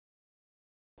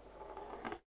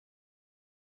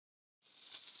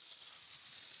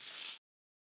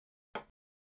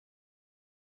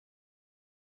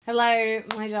Hello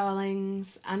my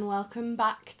darlings and welcome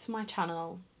back to my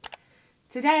channel.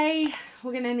 Today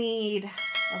we're going to need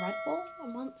a Red Bull, a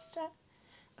Monster,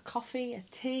 a coffee, a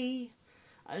tea,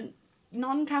 a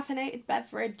non-caffeinated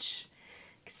beverage,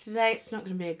 because today it's not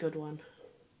going to be a good one.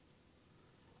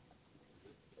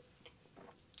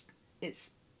 It's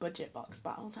budget box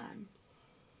battle time.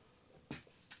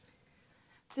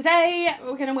 Today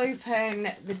we're going to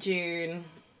open the June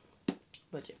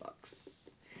budget box.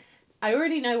 I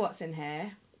already know what's in here,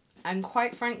 and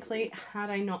quite frankly, had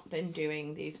I not been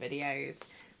doing these videos,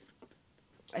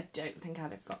 I don't think I'd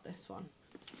have got this one.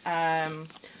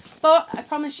 But I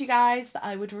promised you guys that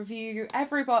I would review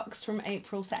every box from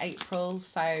April to April,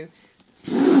 so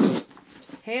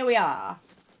here we are.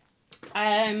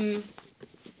 Yeah,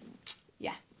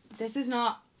 this is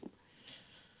not,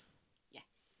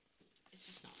 it's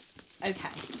just not. Okay,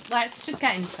 let's just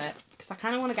get into it, because I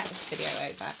kind of want to get this video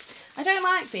over. I don't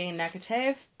like being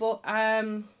negative, but yeah,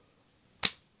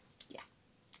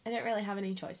 I don't really have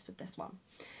any choice with this one.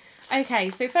 Okay,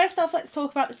 so first off, let's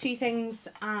talk about the two things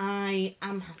I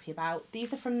am happy about.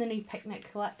 These are from the new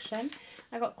Picnic collection.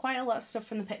 I got quite a lot of stuff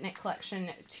from the Picnic collection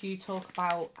to talk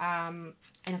about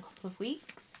in a couple of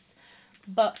weeks,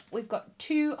 but we've got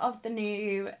two of the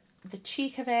new The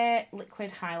Cheek of It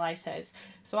liquid highlighters.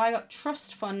 So I got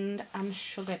Trust Fund and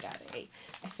Sugar Daddy.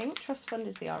 I think Trust Fund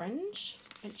is the orange,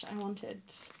 which I wanted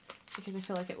because I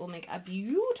feel like it will make a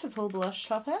beautiful blush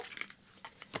topper.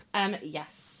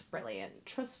 Yes, brilliant.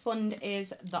 Trust Fund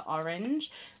is the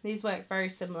orange. These work very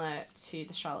similar to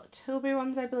the Charlotte Tilbury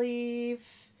ones, I believe.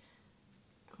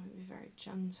 I want to be very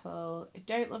gentle. I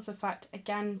don't love the fact,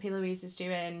 again, Plouise is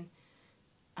doing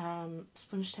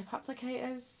sponge tip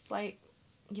applicators. Like,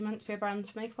 you're meant to be a brand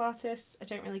for makeup artists. I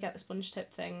don't really get the sponge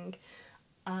tip thing.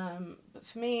 But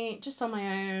for me, just on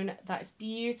my own, that is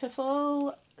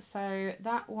beautiful. So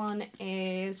that one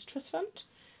is Trust Fund,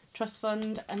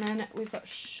 and then we've got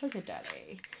Sugar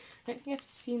Daddy. I don't think I've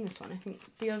seen this one. I think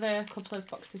the other couple of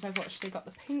boxes I've watched, they got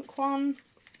the pink one.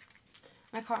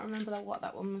 I can't remember what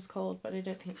that one was called, but I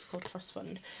don't think it's called Trust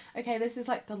Fund. Okay, this is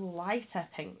like the lighter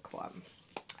pink one,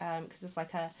 because it's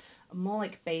like a more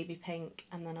like baby pink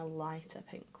and then a lighter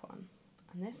pink one.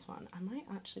 And this one I might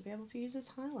actually be able to use as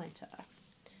highlighter.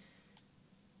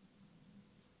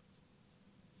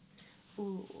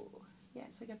 Ooh, yeah,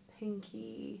 it's like a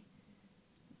pinky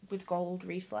with gold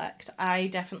reflect. I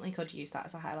definitely could use that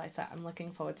as a highlighter. I'm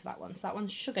looking forward to that one. So that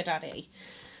one's Sugar Daddy.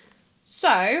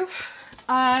 So,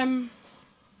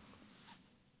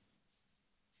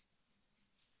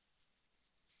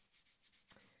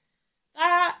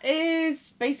 that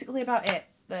is basically about it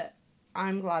that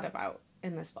I'm glad about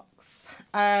in this box.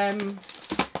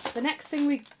 The next thing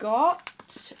we got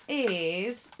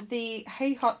is the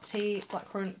Hey Hot Tea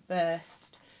Blackcurrant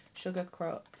Burst Sugar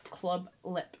Club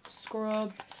Lip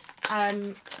Scrub.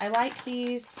 I like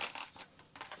these,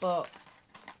 but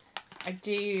I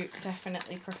do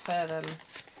definitely prefer them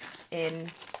in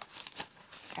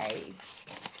a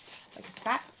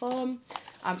sack form,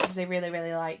 because I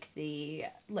really like the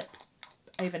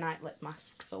overnight lip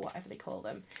masks, or whatever they call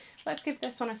them. Let's give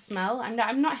this one a smell.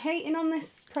 I'm not hating on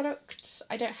this product.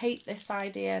 I don't hate this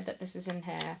idea that this is in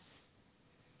here. It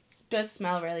does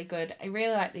smell really good. I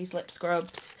really like these lip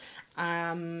scrubs.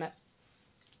 They're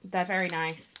very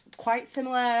nice. Quite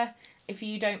similar, if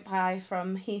you don't buy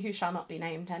from He Who Shall Not Be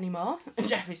Named anymore,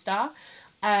 Jeffree Star.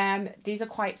 These are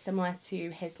quite similar to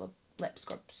his lip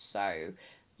scrubs. So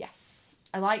yes,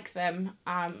 I like them.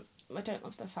 I don't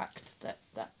love the fact that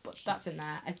but that's in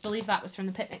there. I believe that was from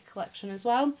the Picnic collection as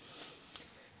well.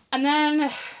 And then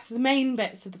the main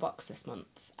bits of the box this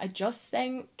month. I just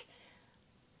think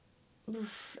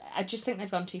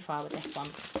they've gone too far with this one.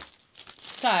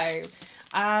 So,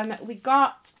 we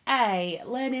got a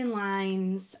Learning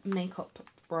Lines makeup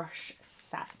brush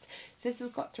set. So this has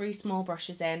got 3 small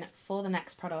brushes in for the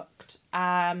next product.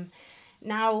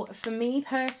 Now, for me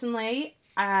personally,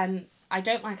 I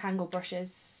don't like angle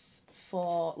brushes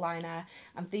for liner,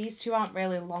 and these two aren't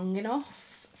really long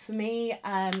enough for me.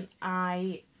 And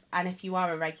if you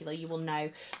are a regular, you will know,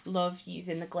 love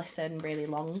using the Glisten really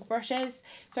long brushes.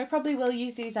 So I probably will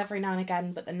use these every now and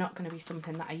again, but they're not going to be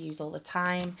something that I use all the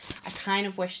time. I kind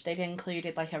of wish they'd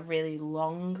included like a really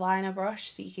long liner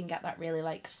brush, so you can get that really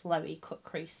like flowy cut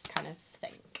crease kind of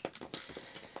thing.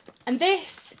 And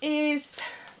this is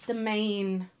the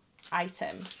main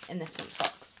item in this month's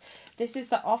box. This is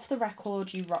the Off the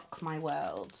Record You Rock My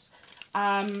World.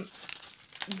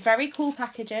 Very cool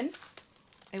packaging,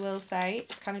 I will say.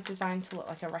 It's kind of designed to look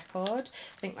like a record.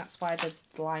 I think that's why the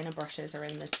liner brushes are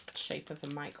in the shape of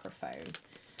a microphone.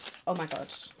 Oh my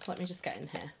god, let me just get in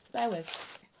here. Bear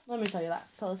with. Let me tell you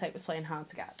that sellotape was playing hard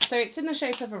to get. So it's in the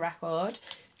shape of a record.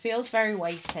 Feels very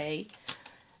weighty.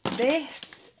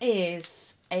 This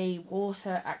is a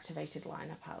water activated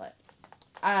liner palette.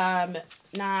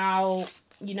 Now,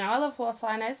 you know I love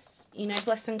waterliners. You know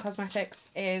Gerard Cosmetics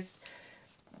is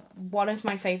one of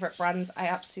my favourite brands. I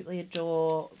absolutely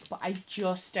adore, but I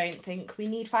just don't think we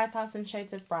need 5,000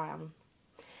 shades of brown.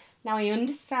 Now I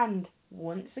understand,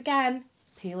 once again,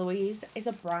 Plouise is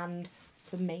a brand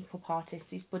for makeup artists.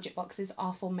 These budget boxes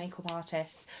are for makeup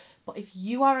artists. But if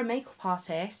you are a makeup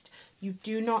artist, you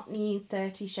do not need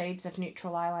 30 shades of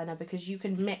neutral eyeliner, because you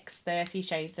can mix 30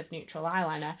 shades of neutral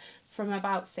eyeliner from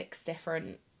about 6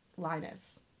 different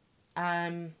liners.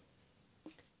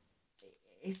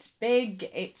 It's big,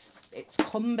 it's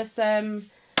cumbersome.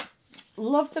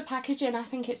 Love the packaging. I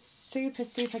think it's super,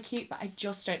 super cute, but I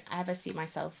just don't ever see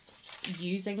myself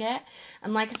using it.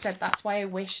 And like I said, that's why I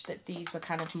wish that these were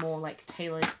kind of more like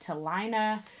tailored to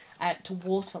liner, to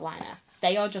water liner.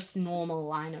 They are just normal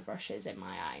liner brushes in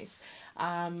my eyes.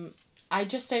 I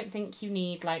just don't think you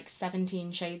need like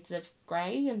 17 shades of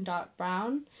grey and dark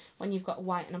brown when you've got a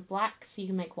white and a black, so you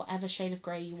can make whatever shade of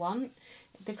grey you want.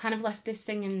 They've kind of left this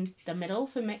thing in the middle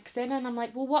for mixing, and I'm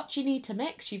like, well, what do you need to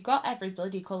mix? You've got every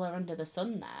bloody colour under the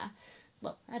sun there.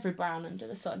 Well, every brown under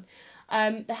the sun.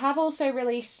 They have also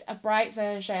released a bright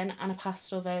version and a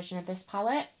pastel version of this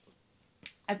palette.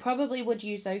 I probably would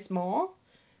use those more,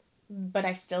 but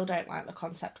I still don't like the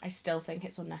concept. I still think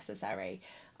it's unnecessary.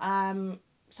 So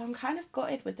I'm kind of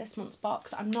gutted with this month's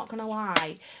box, I'm not going to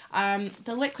lie.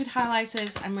 The liquid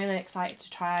highlighters I'm really excited to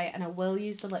try, and I will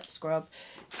use the lip scrub.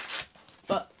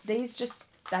 But these just,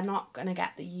 they're not going to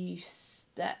get the use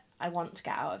that I want to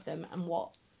get out of them, and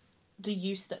what the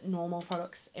use that normal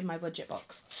products in my budget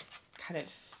box kind of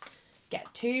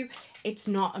get to. It's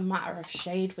not a matter of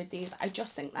shade with these. I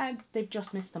just think that they've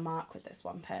just missed the mark with this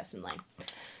one, personally.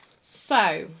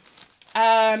 So,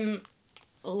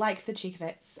 like the cheek of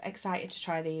it, excited to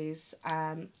try these,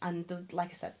 and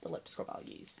like I said, the lip scrub I'll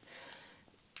use.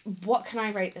 What can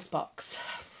I rate this box?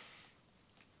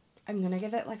 I'm going to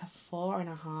give it like a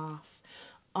 4.5.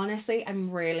 Honestly,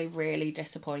 I'm really, really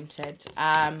disappointed.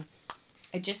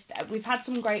 We've had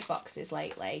some great boxes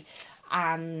lately,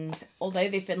 and although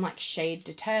they've been like shade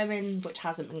determined, which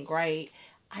hasn't been great,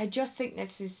 I just think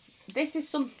this is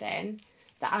something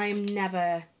that I'm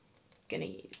never going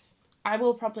to use. I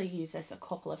will probably use this a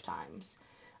couple of times,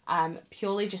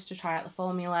 purely just to try out the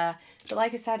formula. But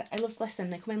like I said, I love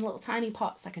glisten. They come in little tiny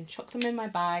pots. I can chuck them in my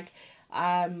bag.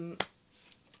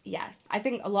 Yeah, I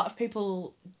think a lot of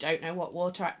people don't know what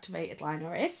water activated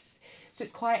liner is. So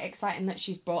it's quite exciting that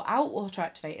she's brought out water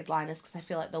activated liners, because I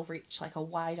feel like they'll reach like a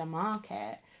wider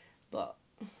market. But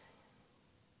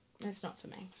it's not for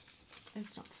me.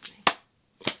 It's not for me.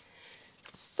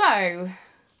 So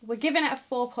we're giving it a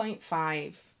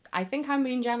 4.5. I think I'm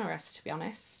being generous, to be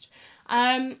honest.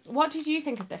 What did you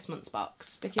think of this month's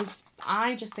box? Because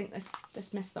I just think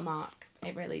this missed the mark.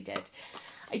 It really did.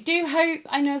 I do hope,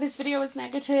 I know this video was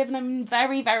negative, and I'm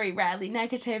very, very rarely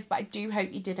negative, but I do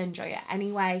hope you did enjoy it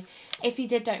anyway. If you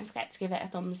did, don't forget to give it a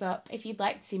thumbs up. If you'd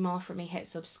like to see more from me, hit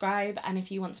subscribe. And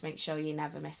if you want to make sure you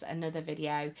never miss another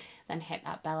video, then hit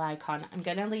that bell icon. I'm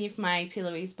going to leave my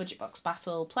Plouise Budget Box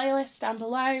Battle playlist down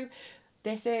below.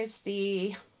 This is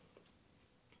the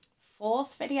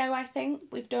 4th video I think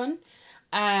we've done.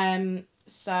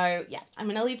 So yeah, I'm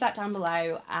going to leave that down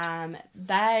below.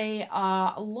 They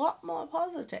are a lot more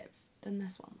positive than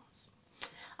this one was.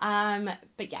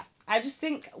 But yeah, I just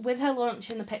think with her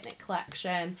launching the picnic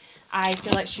collection, I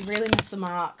feel like she really missed the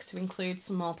mark to include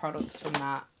some more products from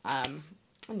that.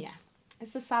 And yeah,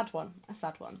 it's a sad one,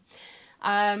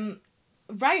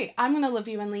 right, I'm going to love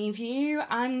you and leave you.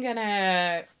 I'm going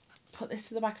to put this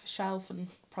to the back of a shelf and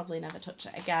probably never touch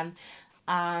it again.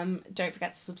 Don't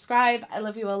forget to subscribe. I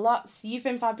love you a lot. So you've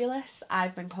been fabulous.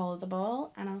 I've been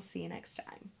Coleoftheball, and I'll see you next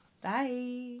time.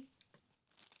 Bye.